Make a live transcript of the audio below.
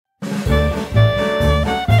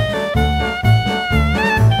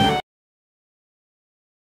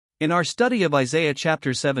In our study of Isaiah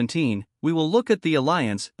chapter 17, we will look at the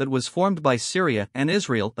alliance that was formed by Syria and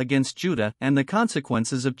Israel against Judah and the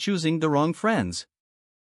consequences of choosing the wrong friends.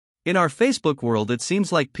 In our Facebook world, it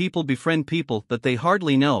seems like people befriend people that they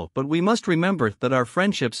hardly know, but we must remember that our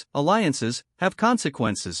friendships, alliances, have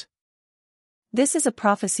consequences. This is a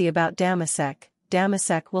prophecy about Damascus.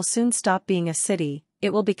 Damascus will soon stop being a city,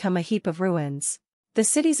 it will become a heap of ruins. The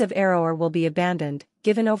cities of Aroer will be abandoned,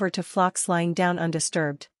 given over to flocks lying down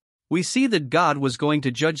undisturbed. We see that God was going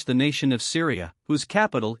to judge the nation of Syria, whose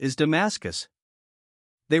capital is Damascus.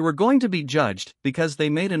 They were going to be judged because they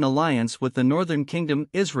made an alliance with the northern kingdom,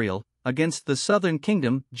 Israel, against the southern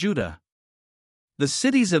kingdom, Judah. The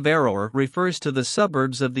cities of Aroer refers to the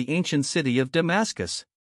suburbs of the ancient city of Damascus.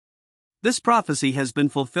 This prophecy has been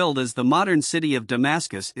fulfilled as the modern city of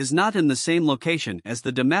Damascus is not in the same location as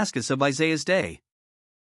the Damascus of Isaiah's day.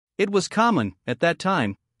 It was common, at that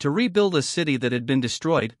time, to rebuild a city that had been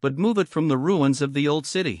destroyed but move it from the ruins of the old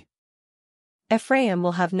city. Ephraim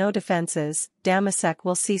will have no defenses, Damascus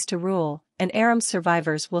will cease to rule, and Aram's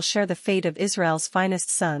survivors will share the fate of Israel's finest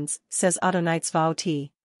sons, says Adonai Tzvaot.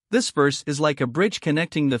 This verse is like a bridge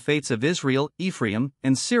connecting the fates of Israel, Ephraim,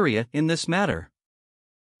 and Syria in this matter.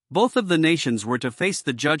 Both of the nations were to face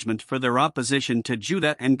the judgment for their opposition to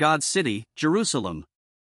Judah and God's city, Jerusalem.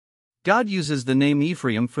 God uses the name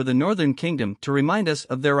Ephraim for the northern kingdom to remind us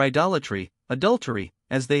of their idolatry, adultery,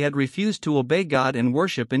 as they had refused to obey God and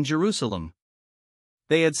worship in Jerusalem.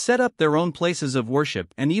 They had set up their own places of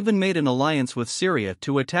worship and even made an alliance with Syria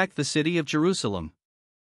to attack the city of Jerusalem.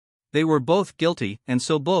 They were both guilty, and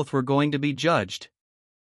so both were going to be judged.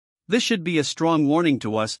 This should be a strong warning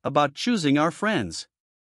to us about choosing our friends.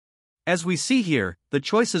 As we see here, the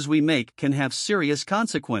choices we make can have serious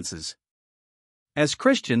consequences. As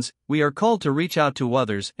Christians, we are called to reach out to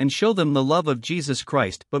others and show them the love of Jesus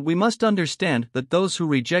Christ, but we must understand that those who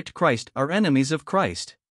reject Christ are enemies of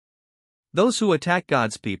Christ. Those who attack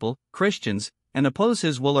God's people, Christians, and oppose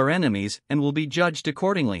His will are enemies and will be judged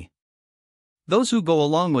accordingly. Those who go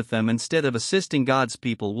along with them instead of assisting God's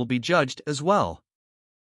people will be judged as well.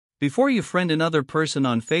 Before you friend another person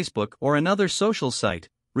on Facebook or another social site,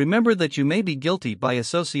 remember that you may be guilty by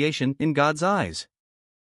association in God's eyes.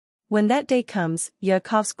 When that day comes,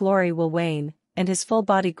 Yaakov's glory will wane, and his full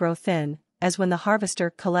body grow thin, as when the harvester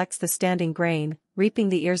collects the standing grain, reaping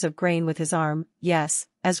the ears of grain with his arm, yes,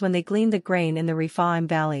 as when they glean the grain in the Rephaim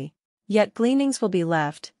valley. Yet gleanings will be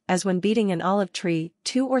left, as when beating an olive tree,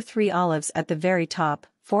 2 or 3 olives at the very top,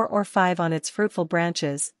 4 or 5 on its fruitful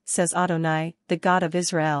branches, says Adonai, the God of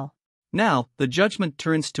Israel. Now, the judgment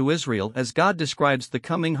turns to Israel as God describes the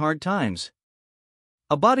coming hard times.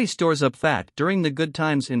 A body stores up fat during the good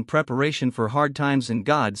times in preparation for hard times, and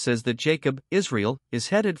God says that Jacob, Israel, is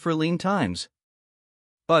headed for lean times.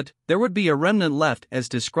 But there would be a remnant left as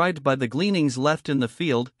described by the gleanings left in the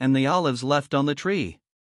field and the olives left on the tree.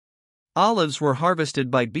 Olives were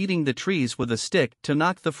harvested by beating the trees with a stick to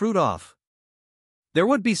knock the fruit off. There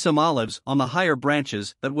would be some olives on the higher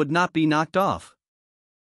branches that would not be knocked off.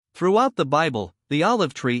 Throughout the Bible, the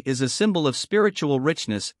olive tree is a symbol of spiritual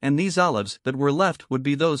richness, and these olives that were left would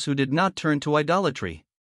be those who did not turn to idolatry.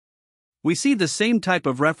 We see the same type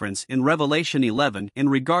of reference in Revelation 11 in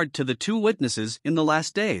regard to the 2 witnesses in the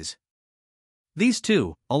last days. These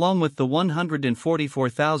 2, along with the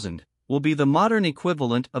 144,000, will be the modern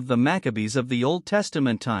equivalent of the Maccabees of the Old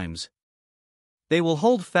Testament times. They will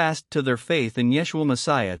hold fast to their faith in Yeshua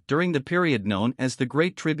Messiah during the period known as the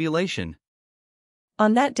Great Tribulation.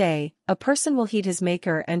 On that day, a person will heed his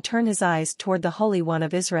Maker and turn his eyes toward the Holy One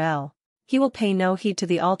of Israel. He will pay no heed to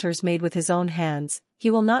the altars made with his own hands, he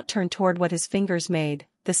will not turn toward what his fingers made,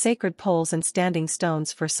 the sacred poles and standing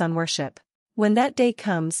stones for sun worship. When that day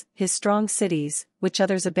comes, his strong cities, which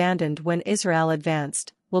others abandoned when Israel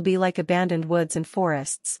advanced, will be like abandoned woods and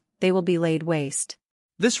forests, they will be laid waste.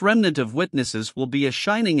 This remnant of witnesses will be a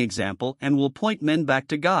shining example and will point men back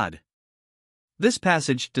to God. This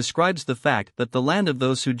passage describes the fact that the land of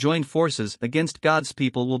those who joined forces against God's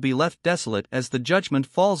people will be left desolate as the judgment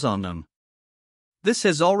falls on them. This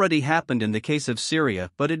has already happened in the case of Syria,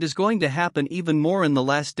 but it is going to happen even more in the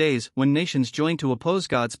last days when nations join to oppose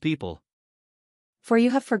God's people. For you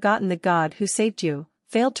have forgotten the God who saved you,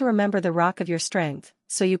 failed to remember the rock of your strength,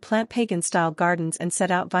 so you plant pagan-style gardens and set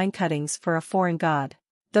out vine cuttings for a foreign god.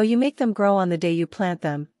 Though you make them grow on the day you plant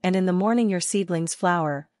them, and in the morning your seedlings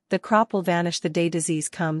flower, the crop will vanish the day disease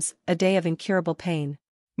comes, a day of incurable pain.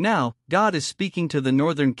 Now, God is speaking to the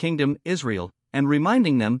northern kingdom, Israel, and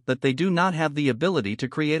reminding them that they do not have the ability to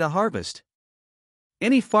create a harvest.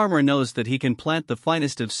 Any farmer knows that he can plant the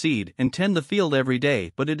finest of seed and tend the field every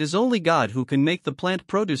day, but it is only God who can make the plant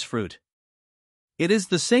produce fruit. It is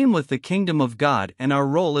the same with the kingdom of God and our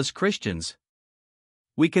role as Christians.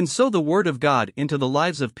 We can sow the Word of God into the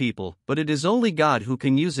lives of people, but it is only God who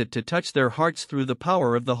can use it to touch their hearts through the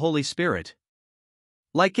power of the Holy Spirit.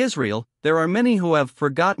 Like Israel, there are many who have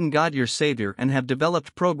forgotten God your Savior and have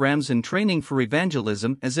developed programs and training for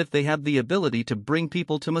evangelism as if they have the ability to bring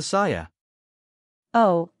people to Messiah.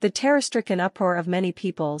 Oh, the terror-stricken uproar of many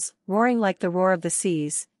peoples, roaring like the roar of the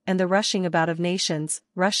seas, and the rushing about of nations,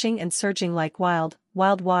 rushing and surging like wild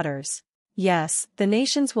waters. Yes, the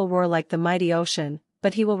nations will roar like the mighty ocean,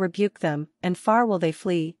 but he will rebuke them, and far will they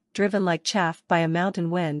flee, driven like chaff by a mountain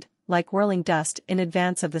wind, like whirling dust in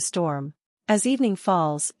advance of the storm. As evening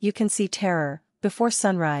falls, you can see terror; before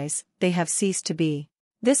sunrise, they have ceased to be.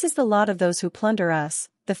 This is the lot of those who plunder us,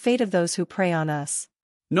 the fate of those who prey on us.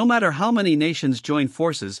 No matter how many nations join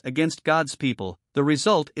forces against God's people, the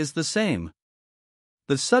result is the same.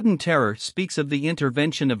 The sudden terror speaks of the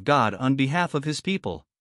intervention of God on behalf of His people.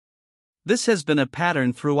 This has been a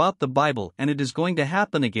pattern throughout the Bible, and it is going to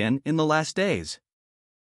happen again in the last days.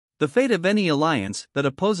 The fate of any alliance that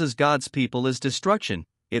opposes God's people is destruction.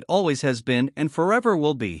 It always has been and forever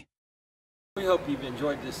will be. We hope you've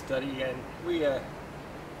enjoyed this study, and we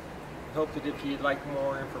hope that if you'd like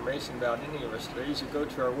more information about any of our studies, you go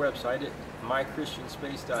to our website at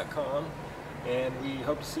mychristianspace.com, and we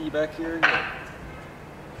hope to see you back here again.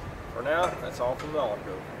 For now, that's all from the Olive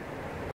Grove.